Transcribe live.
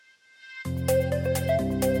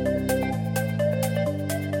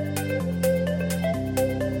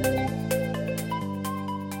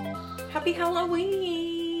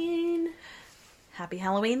Happy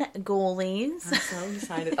Halloween, Ghoulies. I'm so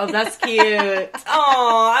excited. Oh, that's cute.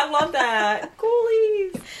 Oh, I love that.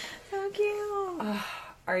 Ghoulies. So cute.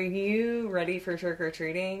 Are you ready for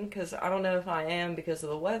trick-or-treating? Because I don't know if I am because of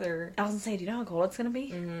the weather. I was going to say, do you know how cold it's going to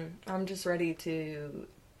be? I'm just ready to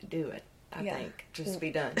do it, I think. Just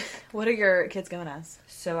be done. What are your kids going as?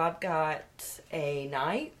 So I've got a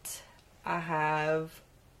knight. I have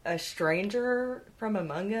a stranger from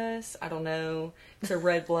Among Us. I don't know. It's a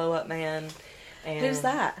red blow-up man. And Who's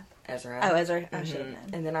that? Ezra. Oh, Ezra. I should have known.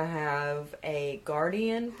 And then I have a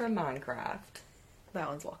guardian from Minecraft. That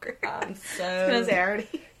one's Walker. I'm so... I was going to say, I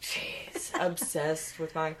already... Jeez. Obsessed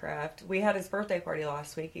with Minecraft. We had his birthday party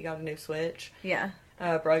last week. He got a new Switch. Yeah.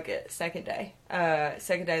 Broke it. Second day.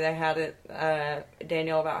 Second day they had it.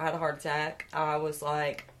 Daniel about had a heart attack. I was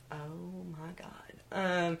like, oh my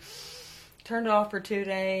God. Turned it off for 2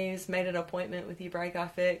 days. Made an appointment with eBreak I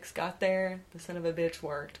Fix. Got there. The son of a bitch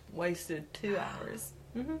worked. Wasted 2 hours.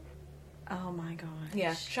 Oh my gosh.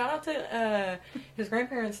 Yeah. Shout out to his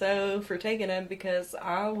grandparents though for taking him because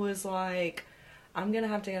I was like, I'm gonna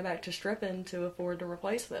have to go back to stripping to afford to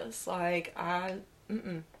replace this. Like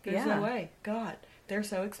there's no way. God, they're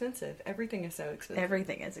so expensive. Everything is so expensive.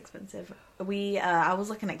 Everything is expensive. I was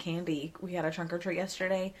looking at candy. We had a trunk or treat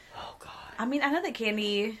yesterday. Oh God. I mean, I know that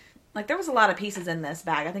candy, like there was a lot of pieces in this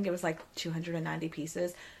bag. I think it was like 290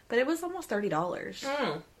 pieces, but it was almost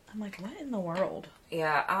 $30. I'm like, what in the world?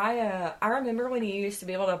 Yeah, I remember when you used to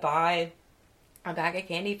be able to buy a bag of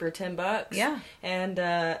candy for $10. Yeah.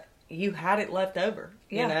 And you had it left over.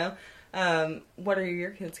 Yeah. You know? What are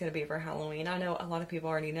your kids going to be for Halloween? I know a lot of people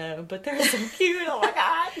already know, but they're so cute. Oh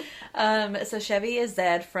my God. So Chevy is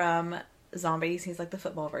Zed from Zombies. He's like the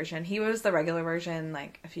football version. He was the regular version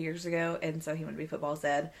like a few years ago, and so he would be football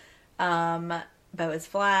Zed. Bo is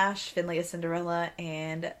Flash, Finley is Cinderella,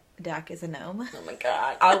 and Dak is a gnome. Oh my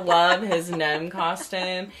God. I love his gnome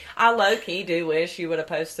costume. I low-key do wish you would have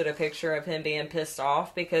posted a picture of him being pissed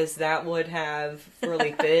off because that would have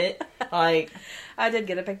really fit. Like, I did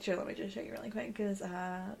get a picture. Let me just show you really quick because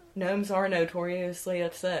gnomes are notoriously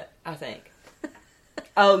upset, I think.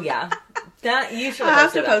 Oh, yeah. That you should I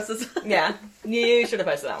have have posted to post this one. Yeah. You should have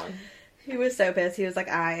posted that one. He was so pissed. He was like,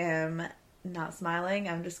 I am not smiling.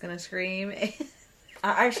 I'm just going to scream.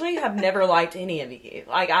 I actually have never liked any of you.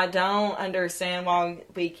 Like, I don't understand why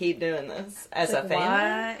we keep doing this as a family.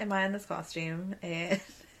 Why am I in this costume? And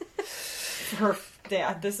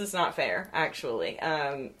yeah, this is not fair, actually.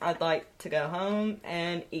 I'd like to go home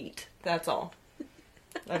and eat. That's all.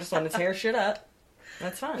 I just want to tear shit up.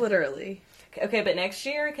 That's fine. Literally. Okay, but next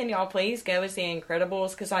year, can y'all please go as The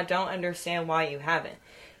Incredibles? Because I don't understand why you haven't.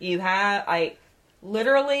 You have, like,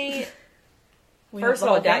 literally, first of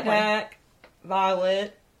all, Dak,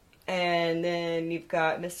 Violet, and then you've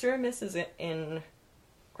got Mr. and Mrs.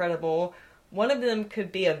 Incredible. One of them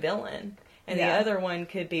could be a villain, and the other one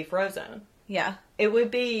could be Frozone. Yeah. It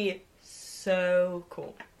would be so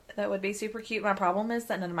cool. That would be super cute. My problem is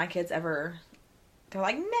that none of my kids ever, they're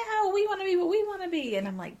like, no, we want to be what we want to be. And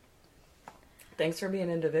I'm like, thanks for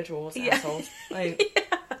being individuals, assholes. Like,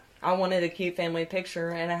 I wanted a cute family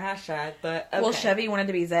picture and a hashtag, but okay. Well, Chevy wanted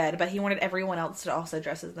to be Zed, but he wanted everyone else to also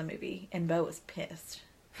dress as the movie, and Bo was pissed.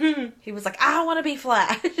 He was like, I want to be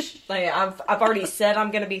Flash. Like, I've already said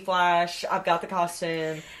I'm going to be Flash. I've got the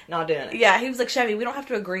costume. Not doing it. Yeah, he was like, Chevy, we don't have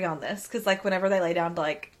to agree on this, because, like, whenever they lay down to,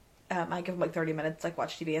 like, I give them, like, 30 minutes, like,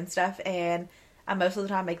 watch TV and stuff, and I most of the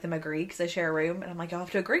time make them agree, because they share a room, and I'm like, y'all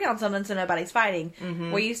have to agree on something so nobody's fighting.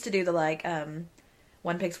 We used to do the, like,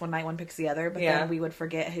 one picks one night, one picks the other, but then we would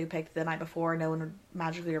forget who picked the night before, no one would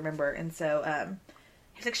magically remember, and so,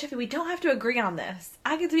 he's like, Chevy, we don't have to agree on this.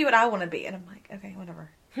 I get to be what I want to be, and I'm like, okay, whatever.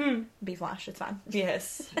 Be Flash, it's fine.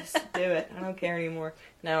 Yes, just do it. I don't care anymore.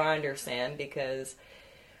 No, I understand, because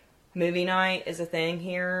movie night is a thing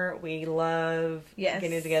here. We love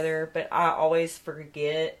getting together, but I always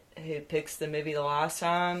forget who picks the movie the last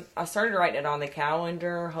time. I started writing it on the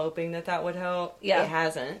calendar, hoping that would help. Yeah. It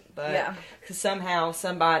hasn't, but cause somehow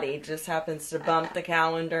somebody just happens to bump the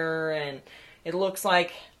calendar, and it looks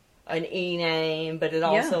like an E name, but it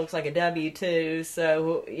also looks like a W too.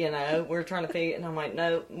 So, you know, we're trying to figure, and I'm like,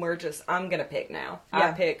 no, I'm going to pick now.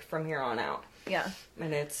 I pick from here on out. Yeah.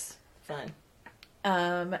 And it's fun.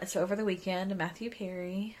 So over the weekend, Matthew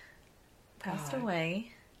Perry passed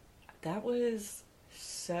away. That was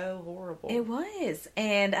so horrible. It was.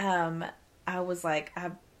 And, I was like,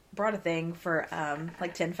 I brought a thing for,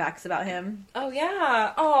 like 10 facts about him. Oh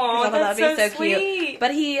yeah. Oh, that's so sweet. Cute.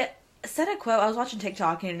 But he said a quote. I was watching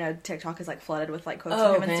TikTok, and you know, TikTok is like flooded with like quotes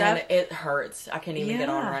from him and stuff. It hurts. I can't even get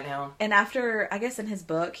on right now. And after, I guess in his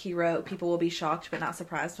book, he wrote, "People will be shocked but not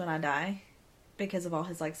surprised when I die," because of all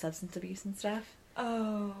his like substance abuse and stuff.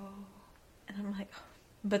 Oh. And I'm like, oh.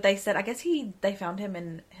 But they said, I guess they found him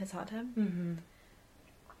in his hot tub. Mm-hmm.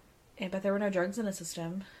 But there were no drugs in his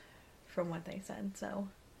system, from what they said. So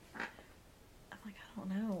I'm like, I don't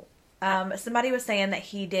know. Somebody was saying that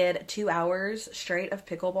he did 2 hours straight of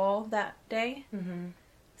pickleball that day. Mm-hmm.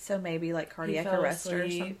 So maybe like cardiac arrest or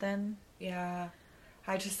something. Yeah.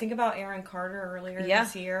 I just think about Aaron Carter earlier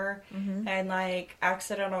this year. Mm-hmm. And like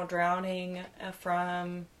accidental drowning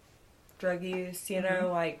from drug use, you know,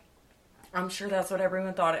 like I'm sure that's what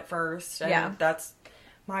everyone thought at first. And that's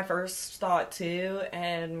my first thought too.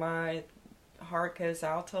 And my heart goes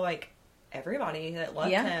out to like everybody that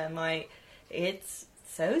loved him. Like it's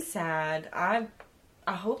so sad. I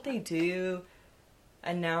hope they do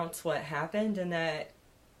announce what happened and that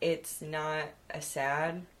it's not a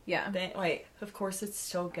sad thing. Like, of course it's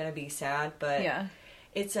still gonna be sad, but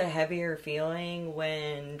it's a heavier feeling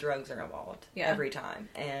when drugs are involved every time.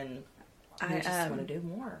 And I just want to do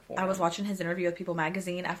more for him. I was watching his interview with People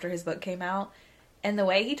Magazine after his book came out, and the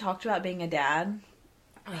way he talked about being a dad,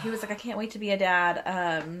 he was like, I can't wait to be a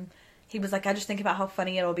dad. He was like, I just think about how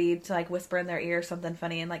funny it'll be to like whisper in their ear something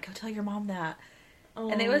funny and like, go tell your mom that.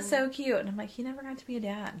 And it was so cute. And I'm like, he never got to be a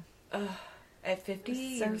dad. At 50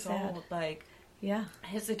 years old, like,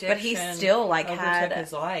 his addiction, but he still like had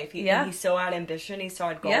his life. He still had ambition. He still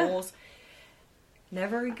had goals.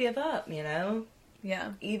 Never give up, you know.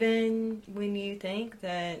 Yeah. Even when you think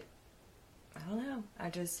that, I don't know.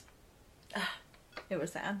 I just, it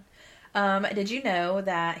was sad. Did you know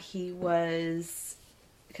that he was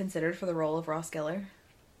considered for the role of Ross Geller?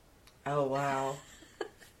 Oh wow.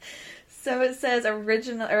 So it says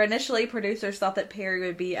initially producers thought that Perry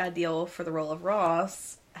would be ideal for the role of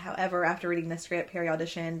Ross. However, after reading the script, Perry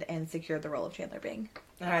auditioned and secured the role of Chandler Bing.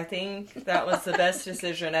 I think that was the best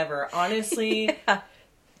decision ever. Honestly,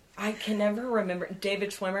 I can never remember.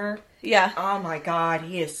 David Schwimmer? Yeah. Oh my god,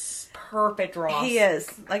 he is perfect Ross. He is.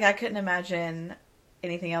 Like, I couldn't imagine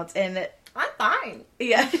anything else. And I'm fine.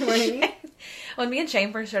 Yeah. When me and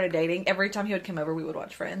Shane first started dating, every time he would come over, we would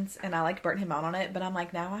watch Friends. And I, like, burnt him out on it. But I'm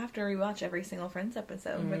like, now I have to rewatch every single Friends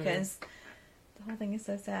episode because the whole thing is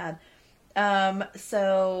so sad.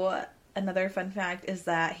 So another fun fact is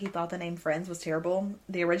that he thought the name Friends was terrible.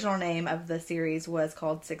 The original name of the series was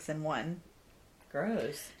called 6 in 1.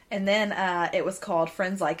 Gross. And then it was called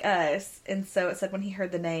Friends Like Us. And so it said when he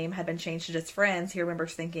heard the name had been changed to just Friends, he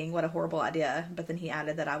remembers thinking, what a horrible idea. But then he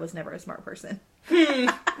added that I was never a smart person.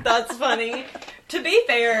 That's funny. To be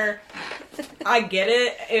fair, I get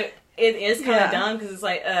it. It is kind of dumb because it's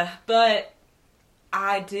like, but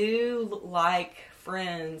I do like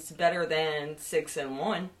Friends better than 6 in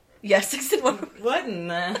 1. Yeah, 6 in 1. What in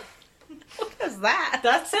the... What is that?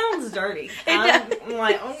 That sounds dirty. I'm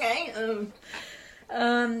like, okay.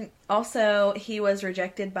 Also, he was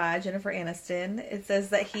rejected by Jennifer Aniston. It says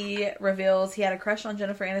that he reveals he had a crush on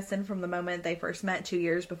Jennifer Aniston from the moment they first met 2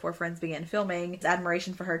 years before Friends began filming. His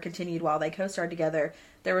admiration for her continued while they co-starred together.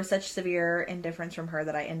 There was such severe indifference from her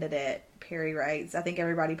that I ended it. Perry writes, I think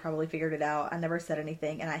everybody probably figured it out. I never said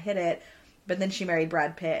anything and I hid it. But then she married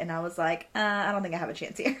Brad Pitt and I was like, I don't think I have a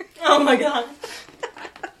chance here. Oh my god.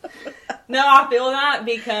 No, I feel that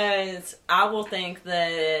because I will think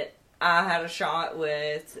that I had a shot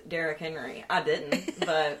with Derrick Henry. I didn't,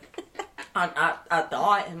 but I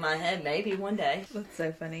thought in my head maybe one day. That's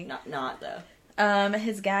so funny. Not though.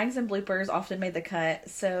 His gags and bloopers often made the cut,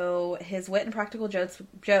 so his wit and practical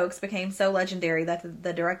jokes became so legendary that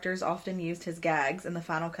the directors often used his gags in the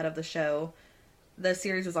final cut of the show. The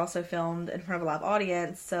series was also filmed in front of a live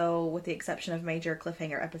audience, so with the exception of major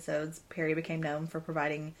cliffhanger episodes, Perry became known for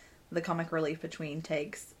providing the comic relief between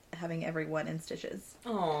takes, having everyone in stitches.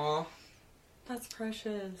 Aww. That's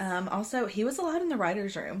precious. Also, he was allowed in the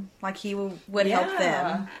writer's room. Like, he would help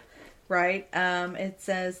them. Right? It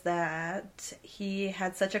says that he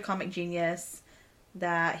had such a comic genius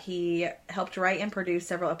that he helped write and produce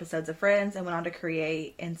several episodes of Friends and went on to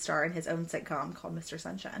create and star in his own sitcom called Mr.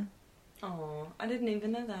 Sunshine. Oh, I didn't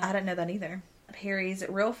even know that. I didn't know that either. Perry's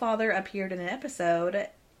real father appeared in an episode.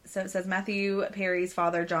 So it says Matthew Perry's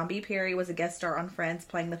father, John B. Perry, was a guest star on Friends,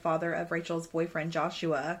 playing the father of Rachel's boyfriend,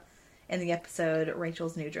 Joshua, in the episode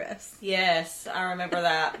Rachel's New Dress. Yes, I remember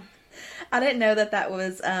that. I didn't know that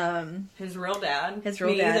was his real dad. His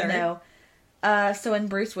real dad, no. So when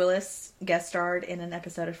Bruce Willis guest starred in an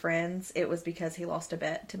episode of Friends, it was because he lost a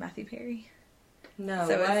bet to Matthew Perry. No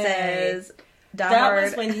so way. It says... That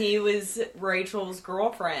was when he was Rachel's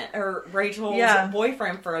girlfriend, or Rachel's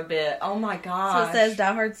boyfriend for a bit. Oh my gosh. So it says,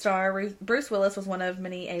 Die Hard star Bruce Willis was one of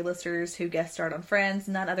many A-listers who guest starred on Friends.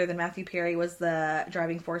 None other than Matthew Perry was the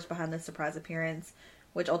driving force behind this surprise appearance,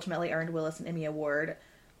 which ultimately earned Willis an Emmy Award.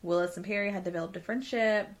 Willis and Perry had developed a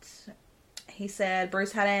friendship. He said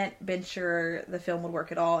Bruce hadn't been sure the film would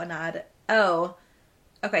work at all, and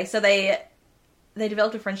okay, so they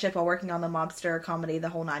developed a friendship while working on the mobster comedy The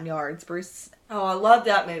Whole Nine Yards. Oh, I love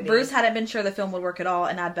that movie. Bruce hadn't been sure the film would work at all,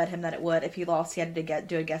 and I'd bet him that it would. If he lost, he had to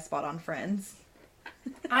do a guest spot on Friends.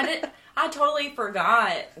 I totally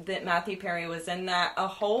forgot that Matthew Perry was in that. A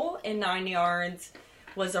Hole in 9 Yards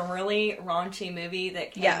was a really raunchy movie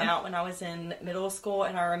that came out when I was in middle school,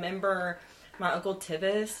 and I remember my Uncle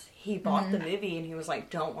Tivis, he bought the movie, and he was like,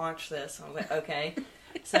 don't watch this. I was like, okay.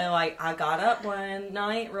 So, like, I got up one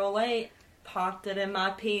night real late, popped it in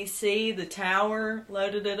my PC, the tower,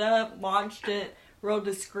 loaded it up, watched it real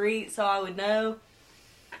discreet so I would know.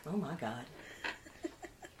 Oh, my God.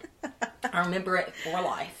 I remember it for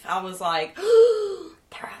life. I was like,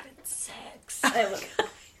 they're having sex.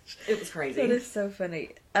 It was crazy. That is so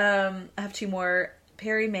funny. I have two more.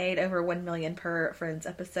 Perry made over $1 million per Friends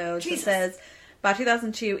episode. It says, by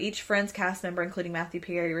 2002, each Friends cast member, including Matthew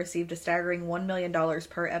Perry, received a staggering $1 million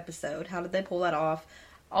per episode. How did they pull that off?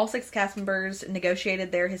 All 6 cast members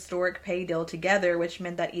negotiated their historic pay deal together, which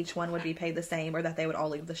meant that each one would be paid the same or that they would all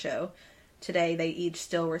leave the show. Today, they each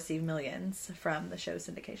still receive millions from the show's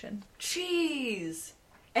syndication. Jeez.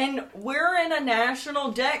 And we're in a national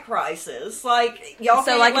debt crisis. Like, y'all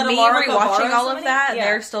so, like, me rewatching all of that,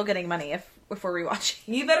 they're still getting money if we're rewatching.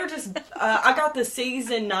 You better just... I got the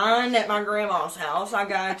season 9 at my grandma's house. I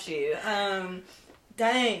got you.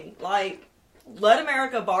 Dang. Like, let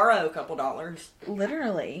America borrow a couple dollars.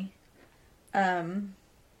 Literally.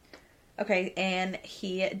 Okay, and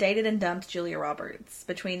he dated and dumped Julia Roberts.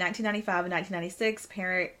 Between 1995 and 1996,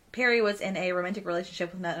 Perry was in a romantic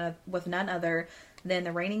relationship with none other than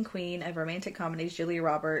the reigning queen of romantic comedies, Julia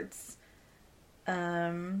Roberts.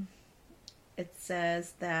 It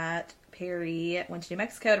says that Perry went to New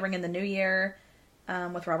Mexico to ring in the new year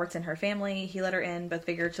with Roberts and her family. He let her in both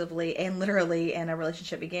figuratively and literally, and a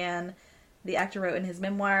relationship began. The actor wrote in his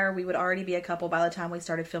memoir, "We would already be a couple by the time we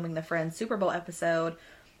started filming the Friends Super Bowl episode."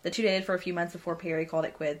 The two dated for a few months before Perry called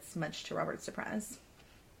it quits, much to Robert's surprise.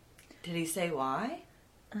 Did he say why?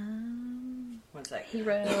 1 sec. He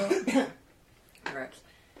wrote... Correct.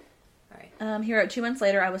 Alright. He wrote, 2 months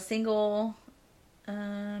later, I was single.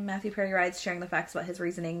 Matthew Perry writes, sharing the facts about his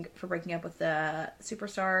reasoning for breaking up with the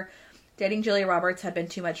superstar. Dating Julia Roberts had been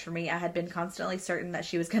too much for me. I had been constantly certain that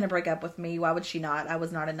she was going to break up with me. Why would she not? I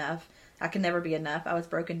was not enough. I could never be enough. I was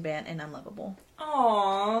broken, bent, and unlovable.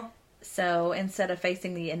 Aww. So, instead of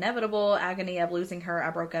facing the inevitable agony of losing her, I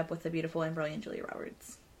broke up with the beautiful and brilliant Julia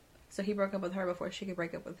Roberts. So, he broke up with her before she could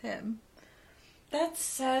break up with him. That's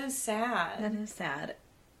so sad. That is sad.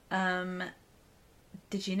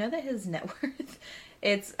 Did you know that his net worth,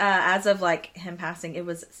 it's, as of, like, him passing, it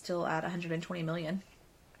was still at $120 million.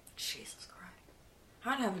 Jesus Christ.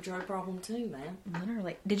 I'd have a drug problem too, man.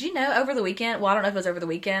 Literally. Did you know over the weekend, well, I don't know if it was over the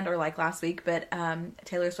weekend or, like, last week, but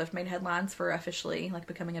Taylor Swift made headlines for officially, like,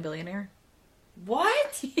 becoming a billionaire?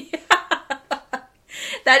 What? Yeah.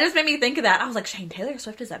 That just made me think of that. I was like, Shane, Taylor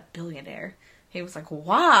Swift is a billionaire. He was like,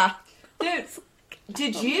 why? Dude,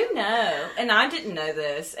 did you know, and I didn't know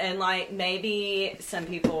this, and, like, maybe some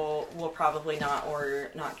people will probably not or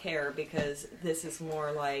not care because this is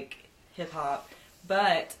more, like, hip-hop,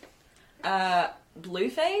 but,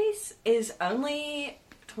 Blueface is only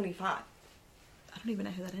 25. I don't even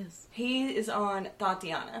know who that is. He is on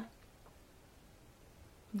Tatiana.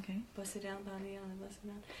 Okay. Bust it down, Tatiana, bust it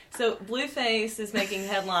down. So, Blueface is making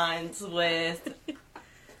headlines with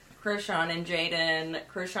Krishan and Jaden.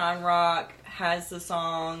 Krishan Rock has the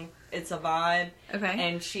song It's a Vibe. Okay.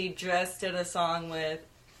 And she just did a song with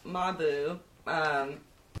Mabu.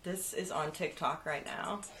 This is on TikTok right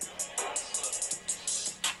now.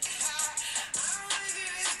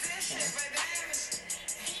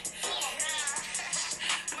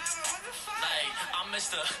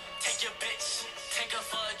 Take your bitch, take her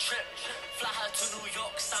for a trip, fly her to New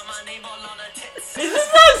York, sign my name all on her tits. This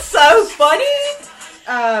is so funny.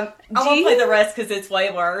 I won't play the rest because it's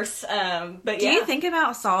way worse. But do you think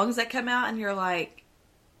about songs that come out and you're like,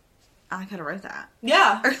 I could have wrote that?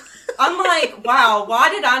 Yeah. I'm like, wow, why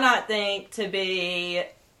did I not think to be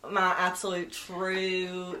my absolute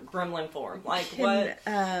true gremlin form? Like, what?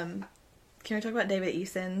 Can we talk about David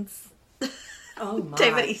Eason's... Oh my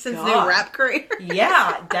David Eason's God. new rap career.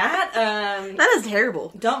 Yeah, that that is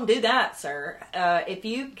terrible. Don't do that, sir. If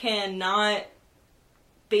you cannot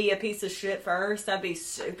be a piece of shit first, that'd be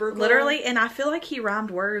super cool. Literally, and I feel like he rhymed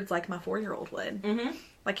words like my 4-year-old would. Mm-hmm.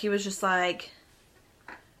 Like he was just like,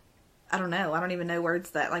 I don't know. I don't even know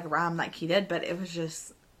words that like rhyme like he did, but it was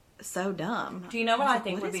just so dumb. Do you know what I like,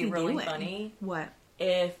 think would be really funny? What?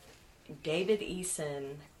 If David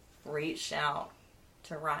Eason reached out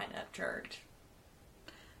to Ryan Upchurch.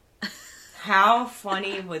 How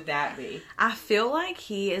funny would that be? I feel like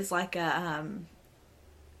he is like a,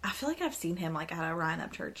 I feel like I've seen him like at a Ryan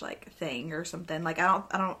Upchurch like thing or something. Like I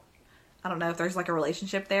don't know if there's like a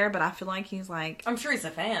relationship there, but I feel like he's like, I'm sure he's a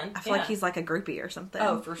fan. I feel like he's like a groupie or something.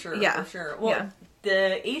 Oh, for sure. Yeah. For sure. Well,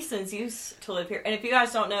 the Eastons used to live here. And if you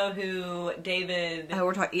guys don't know who David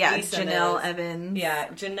we're talking, Easton Janelle is, Evans. Yeah,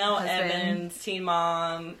 Janelle husband. Evans, teen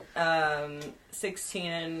mom,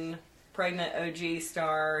 16 pregnant OG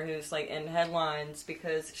star who's like in headlines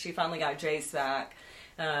because she finally got Jace back,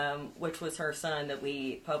 which was her son that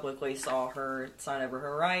we publicly saw her sign over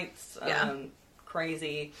her rights. Yeah.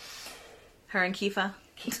 Crazy. Her and Kifa.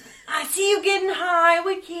 I see you getting high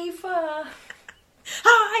with Kifa.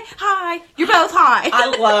 Hi. You're both high.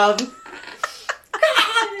 I love.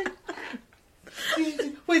 God.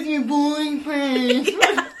 With your boyfriend.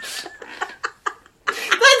 Yeah.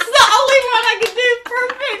 That's the only one I can do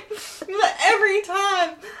perfect. But every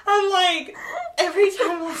time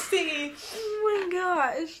I see. Oh my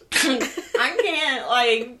gosh. I can't,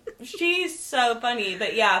 like, she's so funny.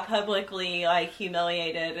 But yeah, publicly, like,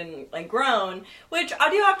 humiliated and, like, grown. Which I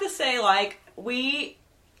do have to say, like, we've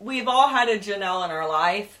all had a Janelle in our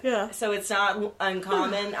life. Yeah. So it's not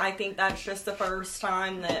uncommon. I think that's just the first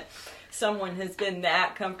time that someone has been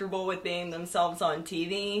that comfortable with being themselves on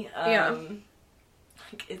TV. Yeah.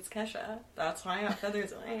 Like, it's Kesha. That's why I have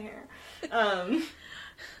feathers in my hair.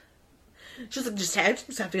 She's like, just have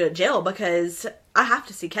to go to jail because I have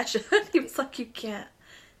to see Kesha. He was like, you can't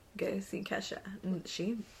go see Kesha. And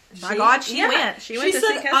she went. She went to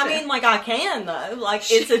see Kesha. I mean, like, I can, though. Like,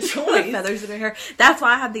 it's a choice. Feathers in her hair. That's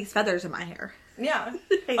why I have these feathers in my hair. Yeah.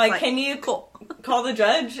 He's Like, can you call the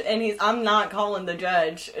judge? And I'm not calling the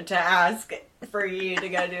judge to ask for you to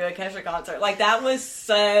go do a Kesha concert. Like, that was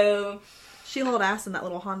so... She hauled ass in that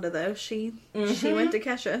little Honda, though. She went to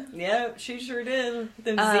Kesha. Yep, she sure did.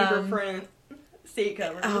 Them zebra print seat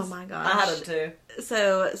covers. Oh my gosh. I had them too.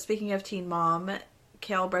 So, speaking of Teen Mom,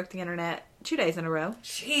 Kale broke the internet 2 days in a row.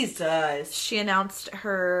 Jesus. She announced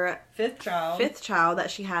her fifth child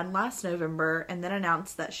that she had last November, and then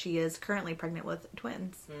announced that she is currently pregnant with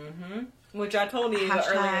twins. Mm-hmm. Which I told you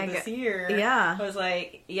earlier this year. Yeah. I was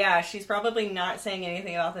like, yeah, she's probably not saying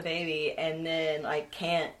anything about the baby, and then, like,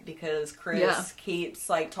 can't because Chris keeps,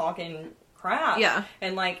 like, talking crap. Yeah.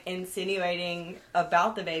 And, like, insinuating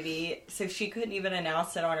about the baby, so she couldn't even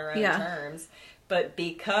announce it on her own terms. But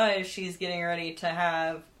because she's getting ready to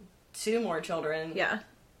have 2 more children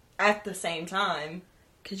at the same time.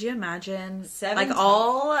 Could you imagine? 7 like,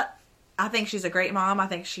 I think she's a great mom. I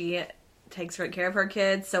think she takes great care of her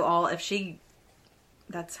kids. So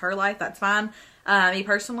that's her life, that's fine. Me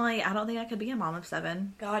personally, I don't think I could be a mom of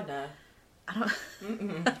 7. God, no. I don't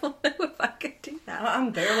know if I could do that.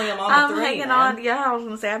 I'm barely a mom of 3, hanging on. Yeah, I was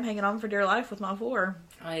going to say I'm hanging on for dear life with my 4.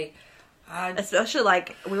 Especially,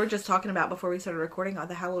 like, we were just talking about before we started recording on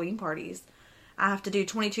the Halloween parties. I have to do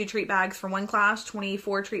 22 treat bags for one class,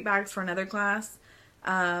 24 treat bags for another class.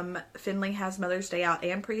 Finley has Mother's Day out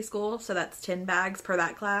and preschool, so that's 10 bags per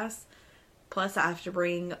that class. Plus, I have to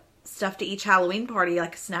bring stuff to each Halloween party,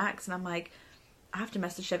 like snacks, and I'm like, I have to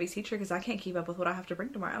message Chevy's teacher because I can't keep up with what I have to bring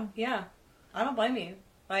tomorrow. Yeah, I don't blame you.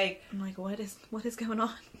 Like, I'm like, what is going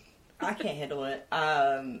on? I can't handle it.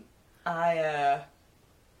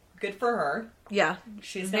 Good for her. Yeah,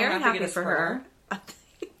 she's very happy for her.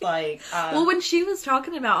 Like, well, when she was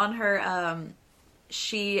talking about on her,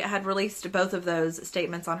 she had released both of those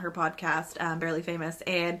statements on her podcast, Barely Famous,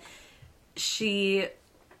 and she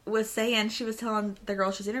was saying, she was telling the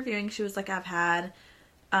girl she's interviewing, she was like, I've had,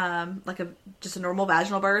 like just a normal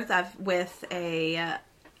vaginal birth. With a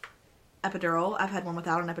epidural. I've had one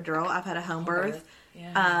without an epidural. I've had a home birth.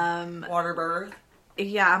 Yeah. Water birth.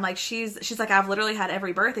 Yeah, I'm like, she's like, I've literally had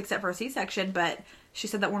every birth except for a C-section, but she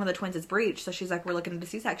said that one of the twins is breached, so she's like, we're looking at a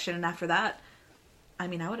C-section, and after that, I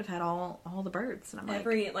mean, I would have had all the births, and I'm like,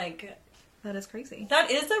 that is crazy. That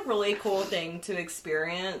is a really cool thing to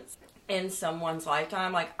experience in someone's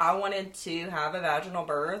lifetime. Like, I wanted to have a vaginal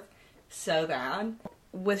birth so bad.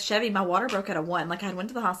 With Chevy, my water broke at a 1. Like, I went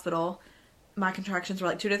to the hospital. My contractions were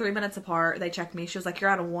like 2 to 3 minutes apart. They checked me. She was like, you're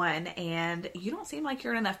at a 1, and you don't seem like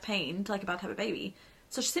you're in enough pain to, like, about to have a baby.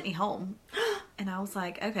 So she sent me home. And I was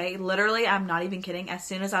like, okay. Literally, I'm not even kidding. As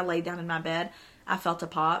soon as I laid down in my bed, I felt a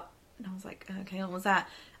pop. And I was like, okay, what was that?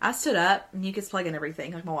 I stood up, mucus plug and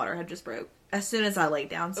everything. Like, my water had just broke. As soon as I laid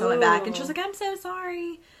down. So I went back, and she was like, I'm so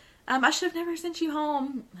sorry. I should have never sent you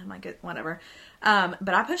home. I'm like, whatever. But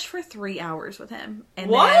I pushed for 3 hours with him. And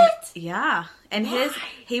what? Then, yeah. And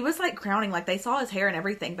he was like crowning, like they saw his hair and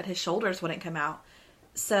everything, but his shoulders wouldn't come out.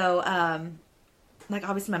 So, like,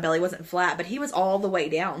 obviously my belly wasn't flat, but he was all the way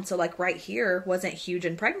down. So, like, right here wasn't huge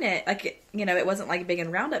and pregnant. Like, you know, it wasn't, like, big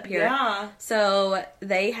and round up here. Yeah. So,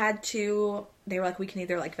 they were like, we can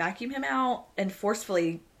either, like, vacuum him out and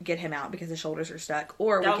forcefully get him out because his shoulders are stuck,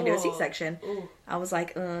 or we can do a C-section. Ooh. I was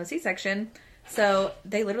like, C-section. So,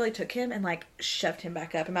 they literally took him and, like, shoved him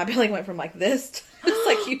back up, and my belly went from, like, this to it's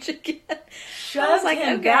like huge again. Shoved like,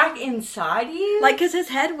 him back inside you? Like, because his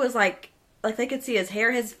head was, like, they could see his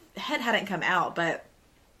hair. His head hadn't come out, but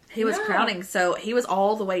he was crowning, so he was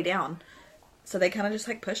all the way down. So they kind of just,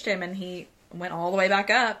 like, pushed him, and he went all the way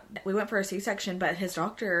back up. We went for a C-section, but his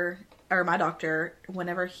doctor, or my doctor,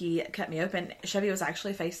 whenever he cut me open, Chevy was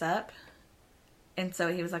actually face up. And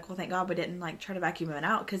so he was like, well, thank God we didn't, like, try to vacuum him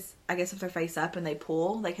out, because I guess if they're face up and they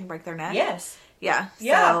pull, they can break their neck. Yes. Yeah.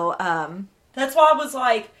 Yeah. So, that's why I was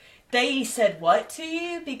like, they said what to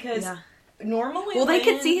you? Because normally... Well, they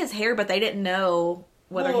could see his hair, but they didn't know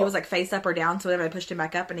whether he was, like, face up or down, so whenever they pushed him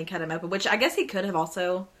back up and he cut him open, which I guess he could have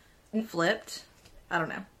also flipped. I don't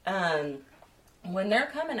know. When they're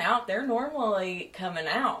coming out, they're normally coming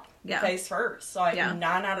out face first. Like, 9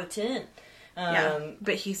 out of 10.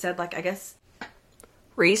 But he said, like, I guess...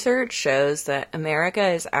 Research shows that America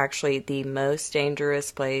is actually the most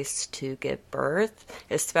dangerous place to give birth,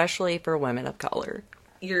 especially for women of color.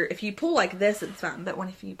 If you pull like this, it's fine. But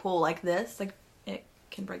if you pull like this, like, it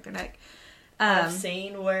can break their neck. I've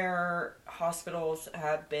seen where hospitals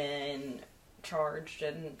have been charged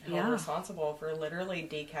and held responsible for literally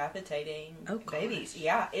decapitating babies.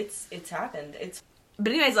 Yeah, it's happened.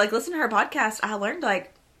 But anyways, like, listen to her podcast. I learned,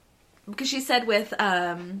 like, because she said with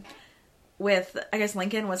I guess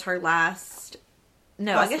Lincoln was her last.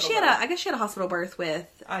 No, I guess she had a hospital birth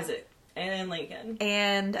with Isaac and Lincoln.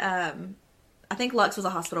 And I think Lux was a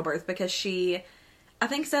hospital birth because she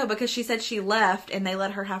said she left and they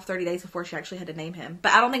let her have 30 days before she actually had to name him.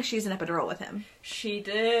 But I don't think she's an epidural with him. She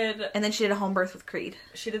did. And then she did a home birth with Creed.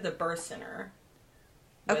 She did the birth center.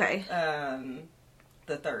 Okay.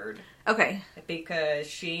 The third. Okay. Because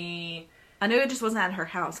I knew it just wasn't at her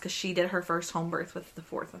house because she did her first home birth with the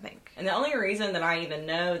fourth, I think. And the only reason that I even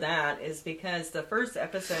know that is because the first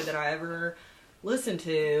episode that I ever listened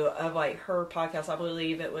to of, like, her podcast, I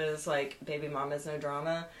believe it was, like, Baby Mama's No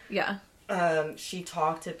Drama. Yeah. She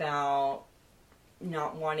talked about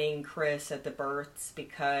not wanting Chris at the births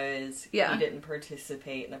because he didn't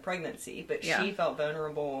participate in the pregnancy. But she felt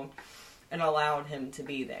vulnerable and allowed him to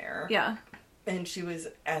be there. Yeah. And she was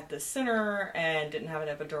at the center and didn't have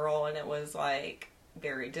an epidural, and it was, like,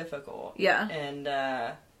 very difficult. Yeah. And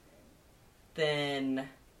then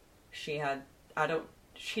she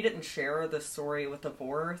didn't share the story with the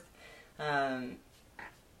fourth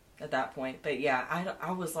at that point. But yeah,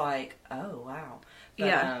 I was like, oh, wow.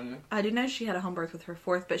 But, I do know she had a home birth with her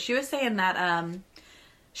fourth, but she was saying that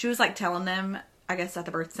she was, like, telling them, I guess at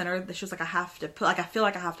the birth center, that she was like, I feel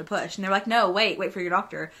like I have to push. And they're like, no, wait for your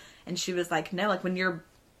doctor. And she was like, no, like, when your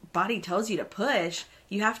body tells you to push,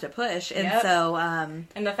 you have to push. And so,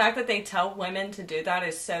 and the fact that they tell women to do that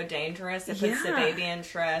is so dangerous. It puts the baby in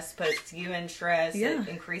stress, puts you in stress. It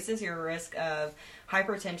increases your risk of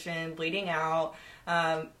hypertension, bleeding out.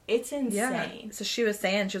 It's insane. Yeah. So she was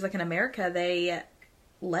like, in America, they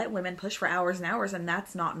let women push for hours and hours, and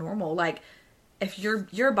that's not normal. Like, if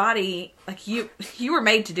your body, like, you were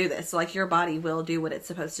made to do this, so, like, your body will do what it's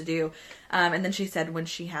supposed to do. And then she said when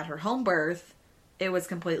she had her home birth, it was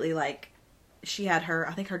completely, like, she had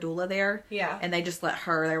I think her doula there. Yeah. And they just let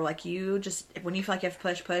her, they were like, you just, when you feel like you have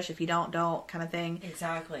to push, if you don't, kind of thing.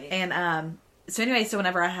 Exactly. And, so anyway, so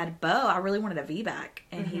whenever I had Bo, I really wanted a VBAC,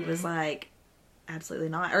 and he was like, absolutely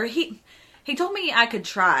not. Or he told me I could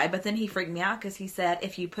try, but then he freaked me out because he said,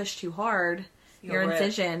 if you push too hard, your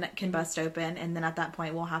incision can bust open, and then at that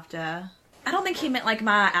point we'll have to... I don't think he meant, like,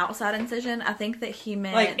 my outside incision. I think that he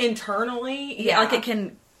meant... Like, internally? Yeah, like, it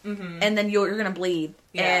can... Mm-hmm. And then you're going to bleed.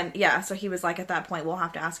 Yeah. And, so he was like, at that point, we'll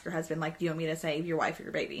have to ask your husband, like, do you want me to save your wife or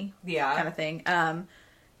your baby? Yeah. Kind of thing.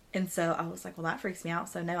 And so I was like, well, that freaks me out,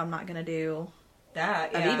 so no, I'm not going to do a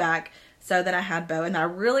VBAC. So then I had Bo, and I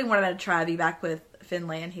really wanted to try a VBAC with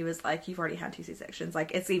Finley, and he was like, you've already had 2 C-sections.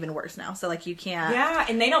 Like, it's even worse now. So, like, you can't... Yeah,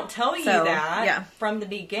 and they don't tell you that from the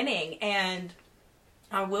beginning. And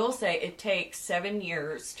I will say it takes 7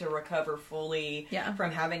 years to recover fully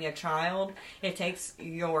from having a child. It takes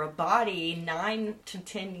your body 9 to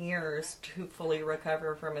 10 years to fully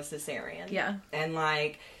recover from a cesarean. Yeah. And,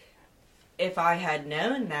 like, if I had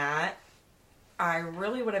known that, I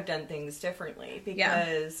really would have done things differently,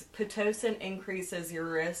 because Pitocin increases your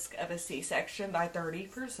risk of a C-section by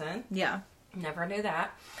 30%. Yeah. Never knew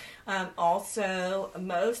that. Also,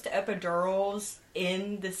 most epidurals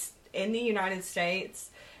in the United States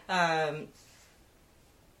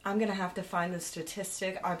I'm going to have to find the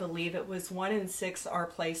statistic. I believe it was 1 in 6 are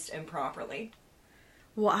placed improperly.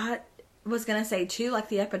 Well, I was going to say, too, like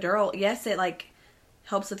the epidural, yes, it, like,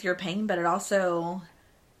 helps with your pain, but it also,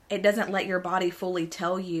 it doesn't let your body fully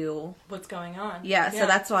tell you what's going on. Yeah, so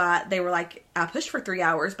that's why they were like, I pushed for 3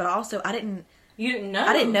 hours, but also You didn't know.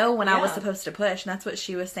 I didn't know when I was supposed to push, and that's what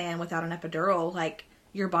she was saying. Without an epidural, like,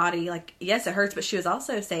 your body, like, yes, it hurts, but she was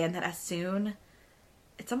also saying that as soon,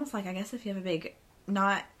 it's almost like, I guess if you have a big,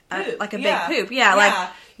 not, like a big poop,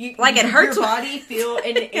 like it hurts. Your body feel,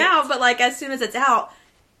 and yeah, but like as soon as it's out,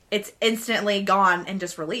 it's instantly gone and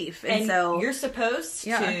just relief. And so you're supposed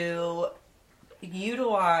to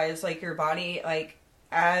utilize, like, your body, like,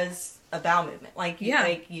 as a bowel movement. Like,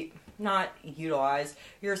 not utilize.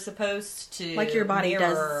 You're supposed to, like, your body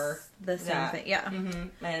mirror does the same thing. Yeah.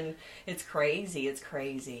 Mm-hmm. And it's crazy. It's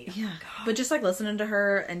crazy. Yeah. God. But just, like, listening to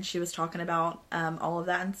her, and she was talking about all of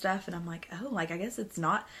that and stuff, and I'm like, oh, like, I guess it's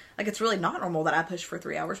not, like, it's really not normal that I pushed for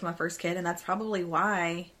 3 hours for my first kid, and that's probably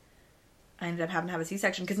why I ended up having to have a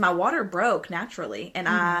C-section, because my water broke naturally, and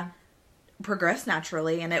I progressed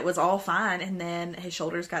naturally, and it was all fine, and then his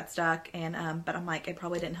shoulders got stuck, and but I'm like, it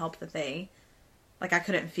probably didn't help that they, like, I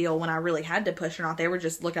couldn't feel when I really had to push or not. They were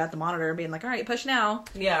just looking at the monitor and being like, all right, push now.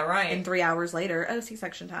 Yeah, right. And 3 hours later,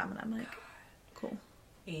 C-section time, and I'm like, cool.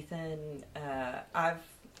 Ethan, I've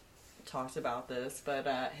talked about this, but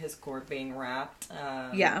his cord being wrapped,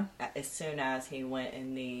 as soon as he went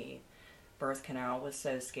in the birth canal, was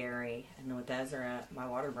so scary. And with Ezra, my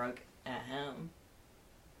water broke at him.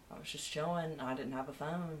 I was just chilling. I didn't have a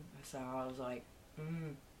phone. So I was like,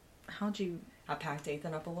 I packed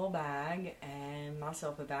Ethan up a little bag and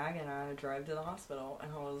myself a bag, and I drove to the hospital.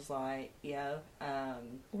 And I was like,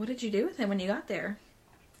 what did you do with him when you got there?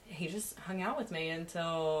 He just hung out with me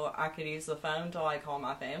until I could use the phone to, like, call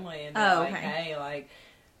my family and be like, hey, like,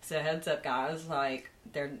 so heads up, guys, like,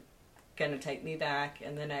 they're gonna take me back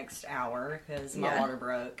in the next hour because my water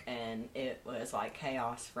broke, and it was like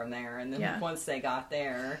chaos from there. And then once they got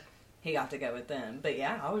there, he got to go with them. But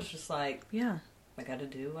I was just like, I gotta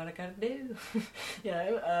do what I gotta do.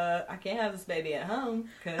 I can't have this baby at home.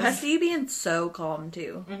 I see you being so calm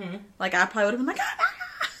too. Like, I probably would have been like,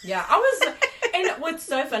 I was. And what's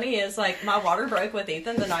so funny is, like, my water broke with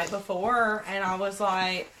Ethan the night before, and I was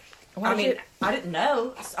like, I didn't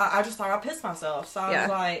know. I just thought I pissed myself. So I was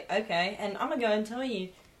like, okay. And I'm going to go and tell you,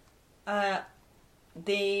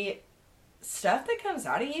 the stuff that comes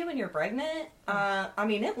out of you when you're pregnant,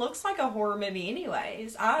 it looks like a horror movie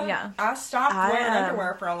anyways. I stopped wearing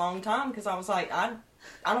underwear for a long time because I was like, I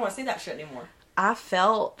don't want to see that shit anymore. I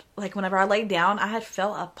felt, like, whenever I laid down, I had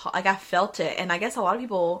felt I felt it. And I guess a lot of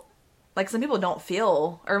people, like, some people don't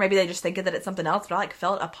feel, or maybe they just think that it's something else, but I, like,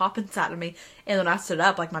 felt a pop inside of me. And when I stood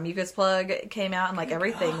up, like, my mucus plug came out, and, like,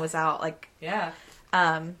 everything was out, like... Yeah.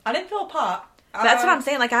 I didn't feel a pop. That's what I'm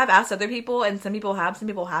saying. Like, I've asked other people, and some people have, some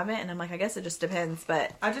people haven't, and I'm like, I guess it just depends,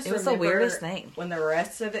 but it was the weirdest thing. When the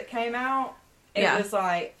rest of it came out, it was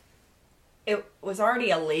like... It was already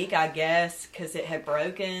a leak, I guess, because it had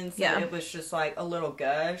broken, so it was just, like, a little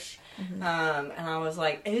gush. And I was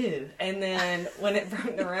like, ew. And then when it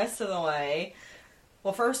broke the rest of the way,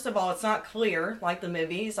 well, first of all, it's not clear like the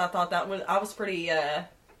movies. I thought I was pretty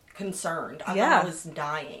concerned. I thought I was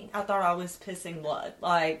dying. I thought I was pissing blood.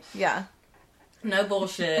 Like, no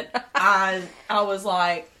bullshit. I was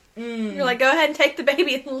like, You're like, go ahead and take the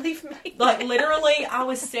baby and leave me. Like, literally, I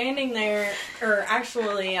was standing there, or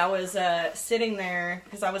actually, I was sitting there,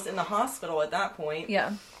 because I was in the hospital at that point.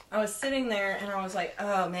 Yeah. I was sitting there, and I was like,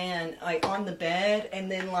 oh, man, like, on the bed,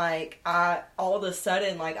 and then, like, all of a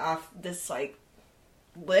sudden, like, this, like,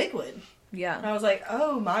 liquid. Yeah. And I was like,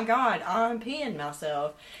 oh, my God, I'm peeing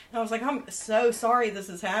myself. And I was like, I'm so sorry this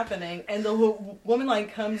is happening. And the woman,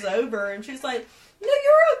 like, comes over, and she's like, no,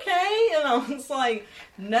 you're okay. And I was like,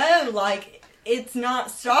 no, like, it's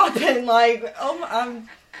not stopping. Like,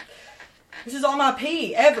 this is all my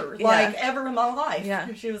pee ever, like, ever in my life. Yeah.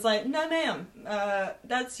 And she was like, no, ma'am,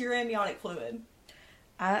 that's your amniotic fluid.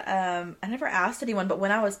 I never asked anyone, but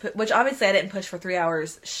when I was which obviously I didn't push for 3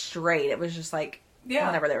 hours straight. It was just like,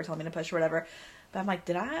 whenever they were telling me to push or whatever. But I'm like,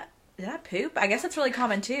 did I poop? I guess it's really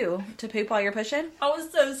common too, to poop while you're pushing. I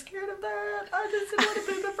was so scared of that. I just didn't want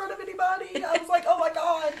to poop in front of anybody. I was like, oh my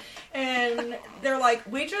God. And they're like,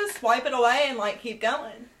 we just wipe it away and, like, keep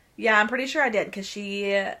going. Yeah, I'm pretty sure I did, because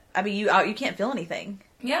you can't feel anything.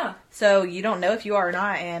 Yeah. So you don't know if you are or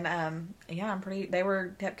not, and they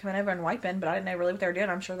kept coming over and wiping, but I didn't know really what they were doing.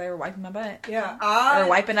 I'm sure they were wiping my butt. Yeah. Or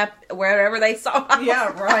wiping up wherever they saw. Yeah,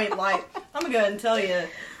 right. Like, I'm going to go ahead and tell you,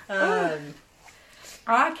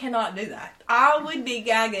 I cannot do that. I would be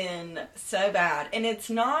gagging so bad. And it's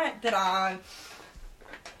not that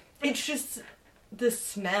It's just the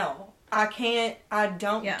smell. I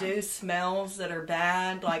don't do smells that are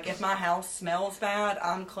bad. Like, if my house smells bad,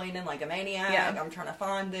 I'm cleaning like a maniac. Yeah. I'm trying to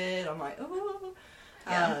find it. I'm like, ooh.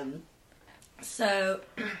 Yeah. So,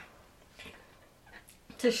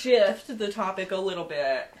 to shift the topic a little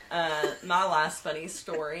bit, my last funny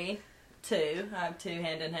story, I have two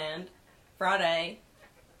hand in hand. Friday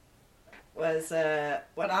was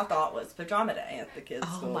what I thought was pajama day at the kids'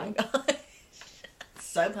 school. Oh my gosh.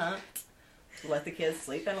 So pumped. Let the kids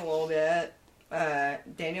sleep in a little bit.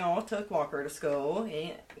 Daniel took Walker to school.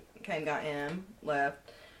 He came, got him,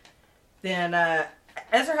 left. Then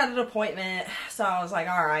Ezra had an appointment, so I was like,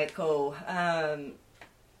 all right, cool.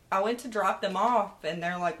 I went to drop them off, and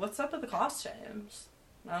they're like, what's up with the costumes?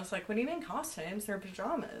 And I was like, what do you mean costumes? They're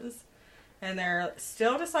pajamas. And they're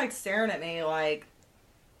still just, like, staring at me like,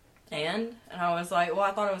 and I was like, well,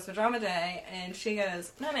 I thought it was pajama day. And she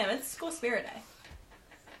goes, no, ma'am, it's school spirit day.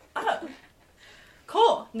 Oh.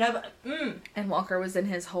 Cool. No, but, And Walker was in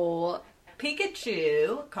his whole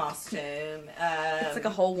Pikachu costume. it's like a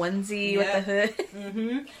whole onesie with the hood.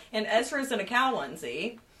 Mm-hmm. And Ezra's in a cow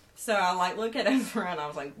onesie. So I like look at Ezra and I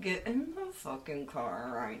was like, get in the fucking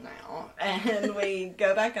car right now. And we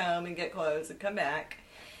go back home and get clothes and come back.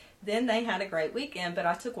 Then they had a great weekend, but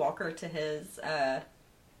I took Walker to his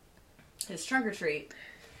trunk or treat.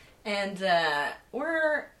 And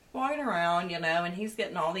we're walking around, you know, and he's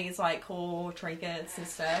getting all these, like, cool trinkets and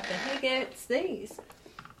stuff, and he gets these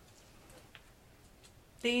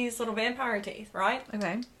little vampire teeth, right?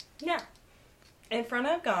 Okay. Yeah. In front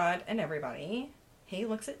of God and everybody, he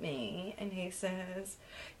looks at me, and he says,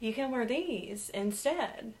 you can wear these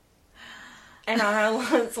instead. And I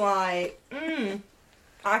was like,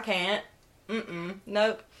 I can't.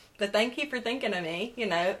 Nope. But thank you for thinking of me, you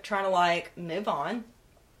know, trying to, like, move on.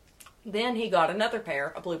 Then he got another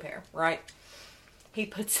pair, a blue pair, right? He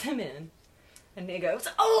puts them in, and he goes,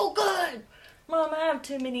 oh, good! Mom, I have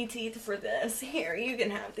too many teeth for this. Here, you can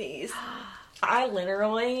have these. I'm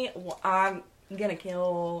gonna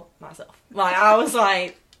kill myself. Like, I was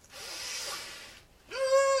like,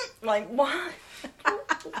 why? Why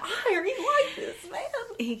are you like this, man?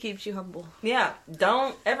 He keeps you humble. Yeah,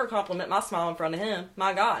 don't ever compliment my smile in front of him.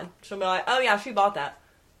 My God. She'll be like, oh yeah, she bought that.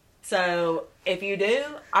 So, if you do,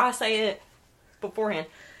 I say it beforehand.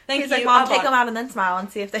 Thank He's you. like, Mom, take them out and then smile and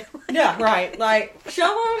see if they like it. Yeah, right. Like,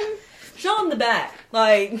 show him the back.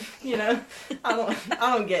 Like, you know, I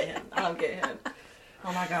don't get him.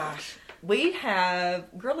 Oh my gosh. We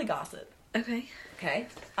have girly gossip. Okay. Okay.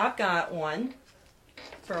 I've got one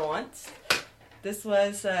for once. This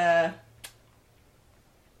was Cray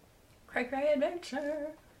Cray Adventure.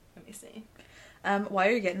 Let me see. While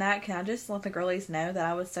you're getting that, can I just let the girlies know that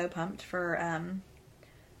I was so pumped for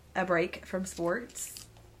a break from sports?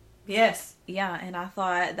 Yes. Yeah, and I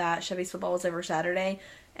thought that Chevy's football was over Saturday,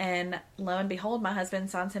 and lo and behold, my husband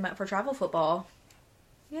signs him up for travel football.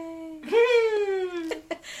 Yay!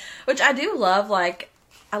 Which I do love, like,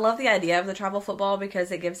 I love the idea of the travel football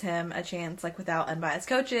because it gives him a chance, like, without unbiased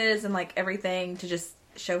coaches and, like, everything to just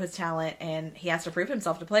show his talent, and he has to prove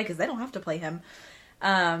himself to play because they don't have to play him.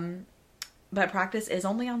 But practice is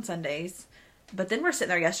only on Sundays. But then we're sitting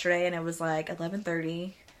there yesterday, and it was like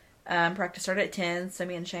 11:30. Practice started at 10, so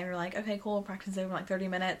me and Shane were like, okay, cool, practice is over in like 30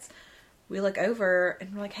 minutes. We look over,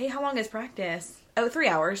 and we're like, hey, how long is practice? Oh, 3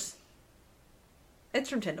 hours. It's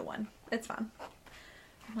from 10 to 1. It's fine.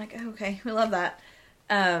 I'm like, oh, okay, we love that.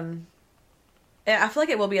 I feel like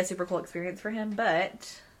it will be a super cool experience for him,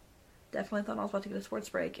 but definitely thought I was about to get a sports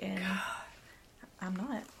break, and I'm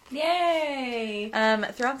not. Yay!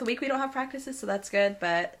 Throughout the week we don't have practices, so that's good,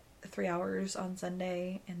 but 3 hours on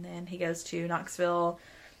Sunday, and then he goes to Knoxville,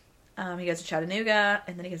 he goes to Chattanooga,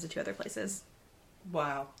 and then he goes to 2 other places.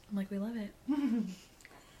 Wow. I'm like, we love it.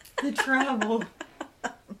 The travel.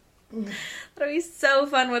 That'll be so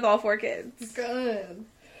fun with all 4 kids. Good.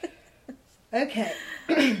 Okay.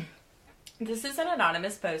 This is an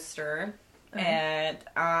anonymous poster, and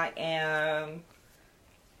I am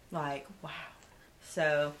like, wow.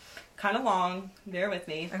 So, kind of long. Bear with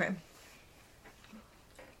me. Okay.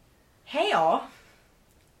 Hey, y'all.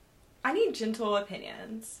 I need gentle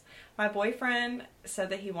opinions. My boyfriend said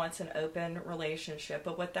that he wants an open relationship,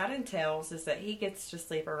 but what that entails is that he gets to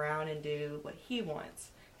sleep around and do what he wants.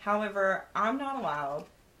 However, I'm not allowed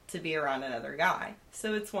to be around another guy,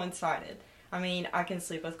 so it's one-sided. I mean, I can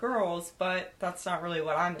sleep with girls, but that's not really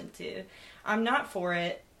what I'm into. I'm not for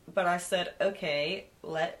it, but I said, okay,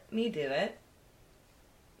 let me do it.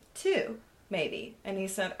 2, maybe. And he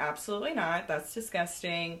said, absolutely not. That's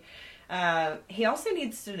disgusting. He also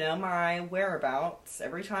needs to know my whereabouts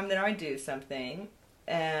every time that I do something.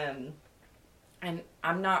 And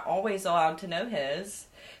I'm not always allowed to know his,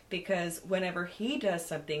 because whenever he does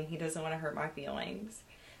something, he doesn't want to hurt my feelings.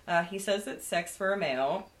 He says that sex for a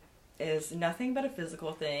male is nothing but a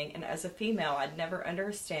physical thing, and as a female, I'd never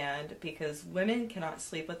understand, because women cannot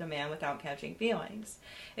sleep with a man without catching feelings.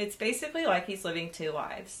 It's basically like he's living 2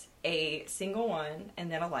 lives, a single one,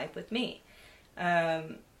 and then a life with me.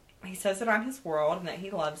 He says that I'm his world, and that he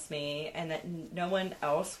loves me, and that no one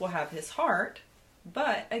else will have his heart,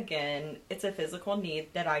 but again, it's a physical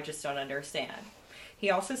need that I just don't understand. He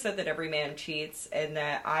also said that every man cheats, and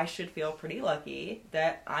that I should feel pretty lucky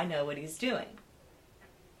that I know what he's doing.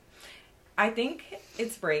 I think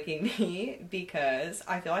it's breaking me, because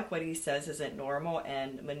I feel like what he says isn't normal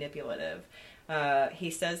and manipulative. He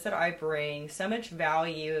says that I bring so much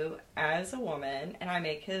value as a woman, and I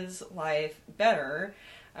make his life better,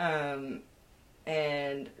 and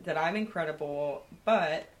that I'm incredible,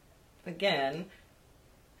 but again,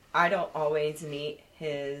 I don't always meet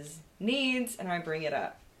his needs, and I bring it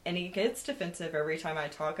up. And he gets defensive every time I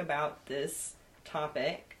talk about this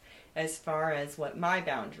topic as far as what my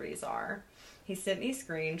boundaries are. He sent me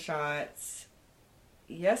screenshots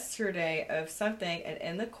yesterday of something, and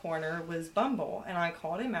in the corner was Bumble, and I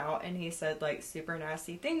called him out, and he said like super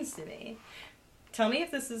nasty things to me. Tell me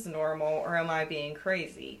if this is normal, or am I being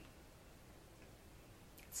crazy?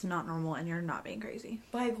 It's not normal, and you're not being crazy.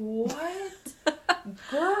 Like, what?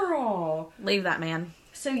 Girl. Leave that man.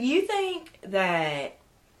 So you think that,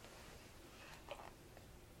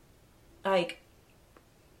 like,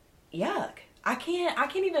 yuck. I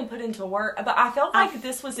can't even put into words, but I felt like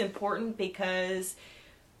this was important, because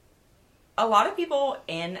a lot of people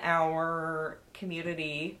in our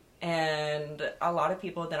community, and a lot of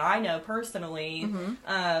people that I know personally,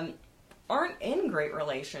 aren't in great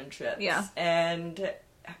relationships. Yeah. And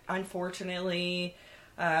unfortunately,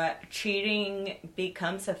 cheating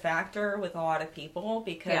becomes a factor with a lot of people,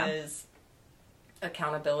 because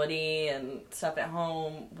accountability and stuff at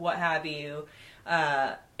home, what have you,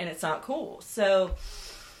 and it's not cool. So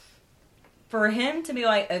for him to be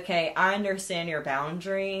like, okay, I understand your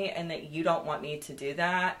boundary, and that you don't want me to do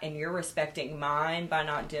that, and you're respecting mine by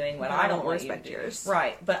not doing what I don't want respect you to do. yours.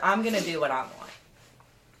 Right, but I'm going to do what I want.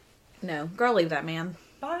 No, girl, leave that man.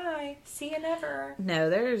 Bye. See you never. No,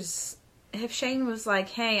 if Shane was like,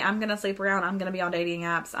 hey, I'm going to sleep around, I'm going to be on dating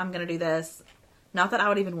apps, I'm going to do this. Not that I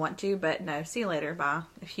would even want to, but no, see you later, bye.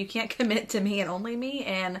 If you can't commit to me and only me,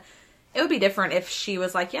 and it would be different if she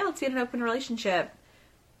was like, yeah, let's get an open relationship.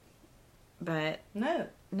 But No,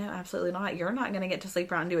 absolutely not. You're not going to get to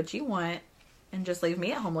sleep around and do what you want and just leave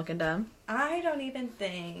me at home looking dumb. I don't even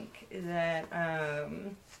think that,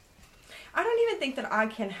 I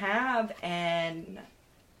can have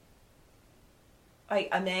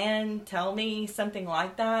a man tell me something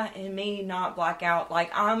like that and me not black out. Like,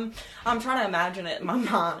 I'm trying to imagine it in my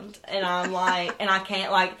mind, and I'm like, and I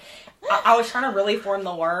can't, like, I was trying to really form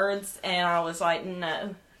the words, and I was like,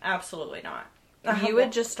 no, absolutely not. You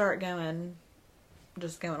would just start going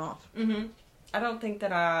off. Mm-hmm. I don't think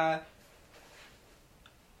that I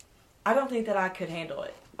could handle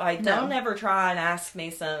it. Like, don't ever try and ask me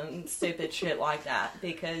some stupid shit like that,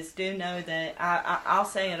 because do know that I'll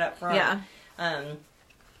say it up front. Yeah.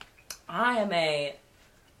 I am a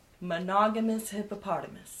monogamous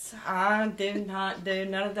hippopotamus. I do not do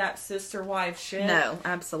none of that sister-wife shit. No,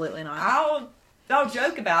 absolutely not. I'll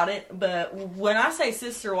joke about it, but when I say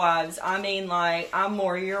sister wives, I mean like I'm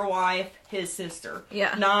more your wife, his sister.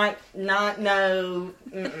 Yeah. Not no.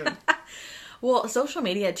 Well, social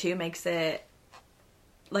media too makes it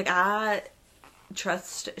like I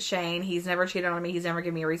trust Shane. He's never cheated on me. He's never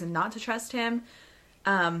given me a reason not to trust him.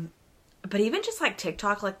 But even just like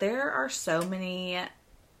TikTok, like there are so many,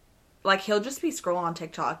 like he'll just be scrolling on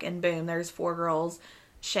TikTok and boom, there's 4 girls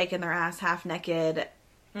shaking their ass half naked.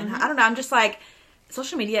 And I don't know, I'm just like,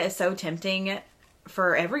 social media is so tempting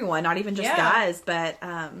for everyone, not even just guys, but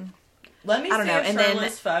let me I don't see know. a And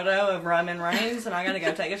shirtless photo of Roman Reigns, and I gotta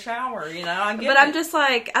go take a shower. You know, I'm just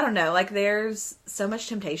like, I don't know, like there's so much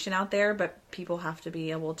temptation out there, but people have to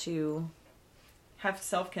be able to have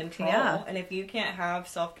self-control. Yeah. And if you can't have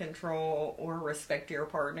self-control or respect your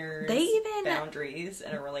partner's boundaries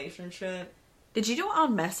in a relationship. Did you know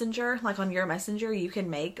on Messenger, like on your Messenger, you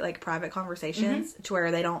can make like private conversations to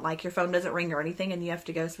where they don't, like your phone doesn't ring or anything, and you have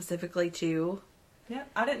to go specifically to... Yeah,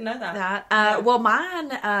 I didn't know that. Well,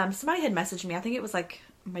 mine, somebody had messaged me, I think it was like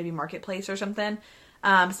maybe Marketplace or something,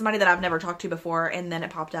 somebody that I've never talked to before, and then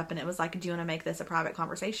it popped up and it was like, do you want to make this a private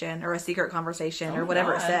conversation or a secret conversation or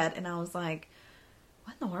whatever it said, and I was like,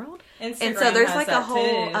 what in the world? Instagram and so there's like a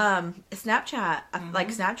whole Snapchat. Like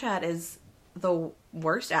Snapchat is the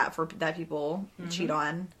worst app for that people cheat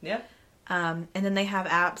on. Yep. And then they have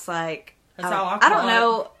apps like... That's how I don't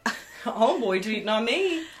know. Homeboy cheating on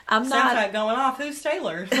me. I'm not... Snapchat going off. Who's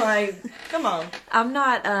Taylor? Like, come on. I'm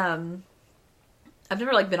not... I've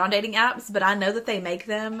never, like, been on dating apps, but I know that they make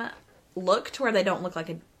them look to where they don't look like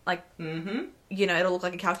a... Like, you know, it'll look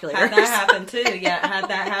like a calculator. Had that happen, too. Yeah, had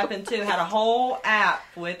that happen, too. Had a whole app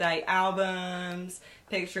with, like, albums,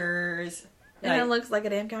 pictures. And it looks like a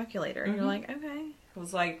damn calculator. And you're like, okay. I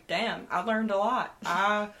was like, damn, I learned a lot.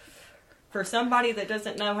 For somebody that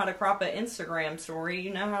doesn't know how to crop an Instagram story,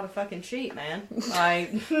 you know how to fucking cheat, man.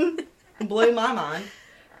 Like, blew my mind.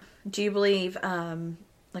 Do you believe,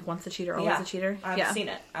 like, once a cheater, always a cheater? I've seen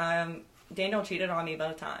it. Daniel cheated on me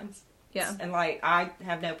both times. Yeah. And, like, I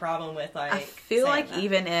have no problem with, like, I feel like that.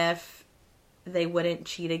 even if they wouldn't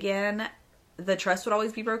cheat again, the trust would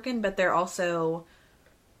always be broken, but they're also,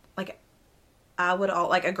 like,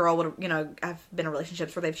 like, a girl would, you know, I've been in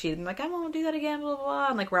relationships where they've cheated and, like, I won't do that again, blah, blah, blah.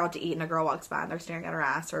 And, like, we're out to eat and a girl walks by and they're staring at her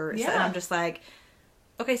ass. And I'm just like,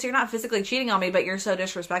 okay, so you're not physically cheating on me, but you're so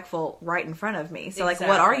disrespectful right in front of me. So, like,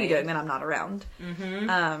 what are you doing when I'm not around?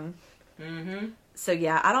 So,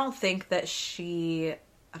 yeah, I don't think that she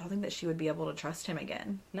would be able to trust him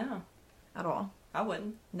again. No. At all. I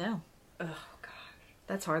wouldn't. No. Oh, gosh.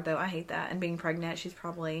 That's hard, though. I hate that. And being pregnant, she's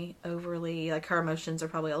probably overly, like, her emotions are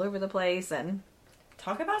probably all over the place, and...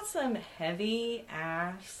 Talk about some heavy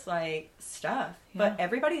ass, like, stuff. Yeah. But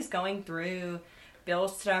everybody's going through bill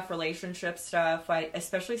stuff, relationship stuff, like,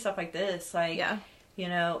 especially stuff like this. Like, you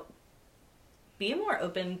know, be more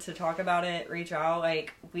open to talk about it, reach out.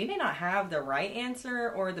 Like, we may not have the right answer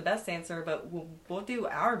or the best answer, but we'll do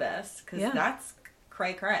our best, because that's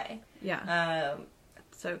cray-cray. Yeah.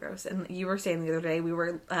 So gross. And you were saying the other day, we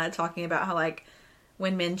were talking about how, like,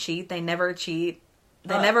 when men cheat, they never cheat.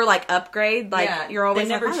 They never, like, upgrade. Like, you're always they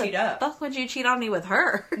never like, cheat up. Fuck would you cheat on me with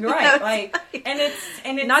her? Right. You know, like, and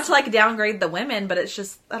it's not to, like, downgrade the women, but it's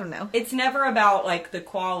just, I don't know. It's never about, like, the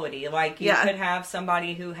quality. Like, you could have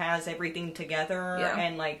somebody who has everything together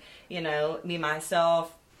and, like, you know, me,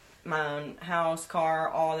 myself, my own house, car,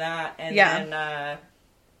 all that. And then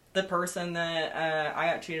the person that I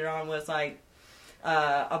got cheated on was, like,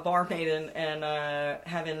 a barmaid and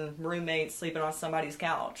having roommates sleeping on somebody's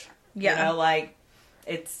couch. Yeah. You know, like...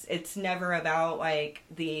 It's never about, like,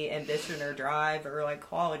 the ambition or drive or, like,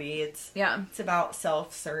 quality. It's about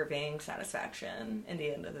self-serving satisfaction in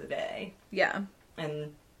the end of the day. Yeah.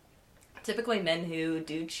 And typically men who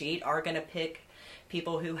do cheat are going to pick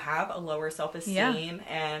people who have a lower self-esteem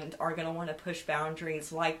and are going to want to push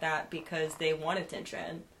boundaries like that because they want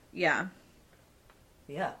attention. Yeah.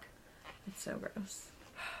 Yuck. It's so gross.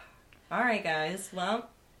 All right, guys. Well...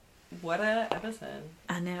 What a episode.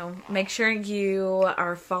 I know. Make sure you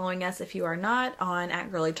are following us if you are not on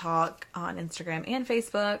 @GirlyTalk on Instagram and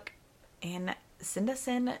Facebook. And send us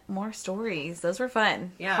in more stories. Those were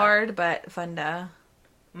fun. Yeah. Hard, but fun to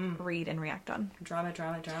read and react on. Drama.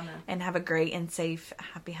 And have a great and safe,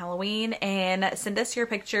 happy Halloween. And send us your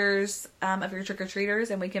pictures of your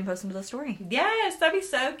trick-or-treaters and we can post them to the story. Yes, that'd be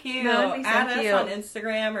so cute. Add us on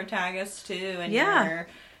Instagram or tag us too in your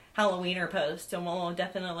Halloweener post, and we'll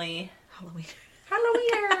definitely...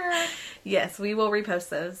 Halloweener! Yes, we will repost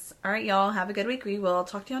those. All right, y'all. Have a good week. We will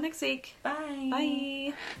talk to y'all next week. Bye.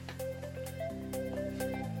 Bye.